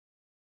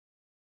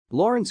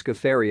Lorene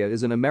Scafaria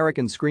is an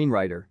American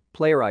screenwriter,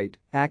 playwright,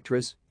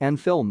 actress, and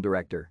film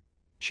director.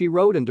 She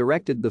wrote and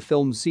directed the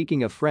films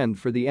Seeking a Friend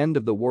for the End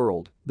of the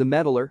World, The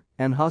Meddler,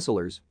 and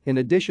Hustlers, in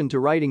addition to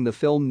writing the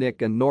film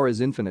Nick and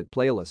Nora's Infinite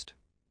Playlist.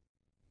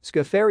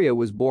 Scafaria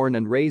was born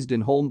and raised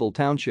in Holmdel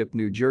Township,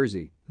 New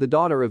Jersey, the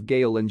daughter of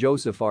Gail and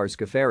Joseph R.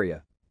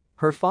 Scafaria.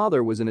 Her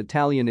father was an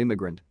Italian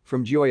immigrant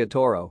from Gioia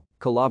Tauro,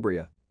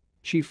 Calabria.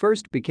 She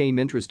first became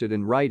interested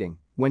in writing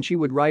when she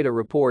would write a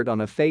report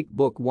on a fake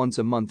book once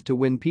a month to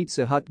win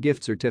Pizza Hut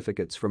gift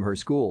certificates from her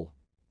school.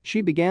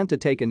 She began to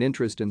take an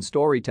interest in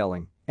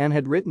storytelling and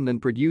had written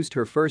and produced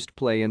her first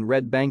play in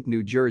Red Bank,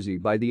 New Jersey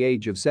by the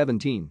age of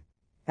 17.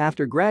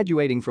 After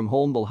graduating from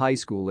Holmdel High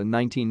School in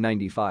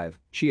 1995,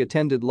 she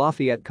attended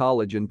Lafayette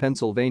College in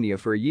Pennsylvania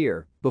for a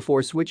year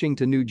before switching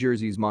to New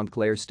Jersey's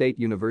Montclair State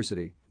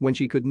University when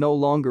she could no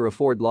longer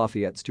afford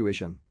Lafayette's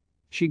tuition.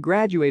 She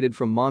graduated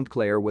from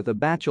Montclair with a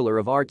Bachelor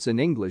of Arts in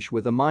English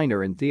with a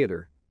minor in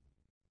theater.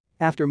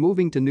 After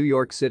moving to New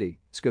York City,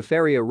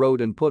 Scafaria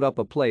wrote and put up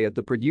a play at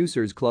the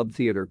Producers Club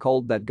Theater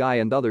called That Guy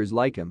and Others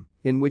Like Him,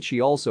 in which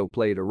she also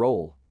played a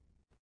role.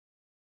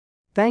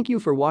 Thank you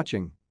for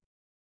watching.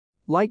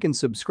 Like and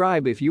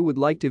subscribe if you would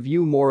like to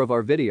view more of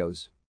our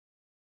videos.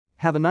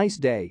 Have a nice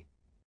day.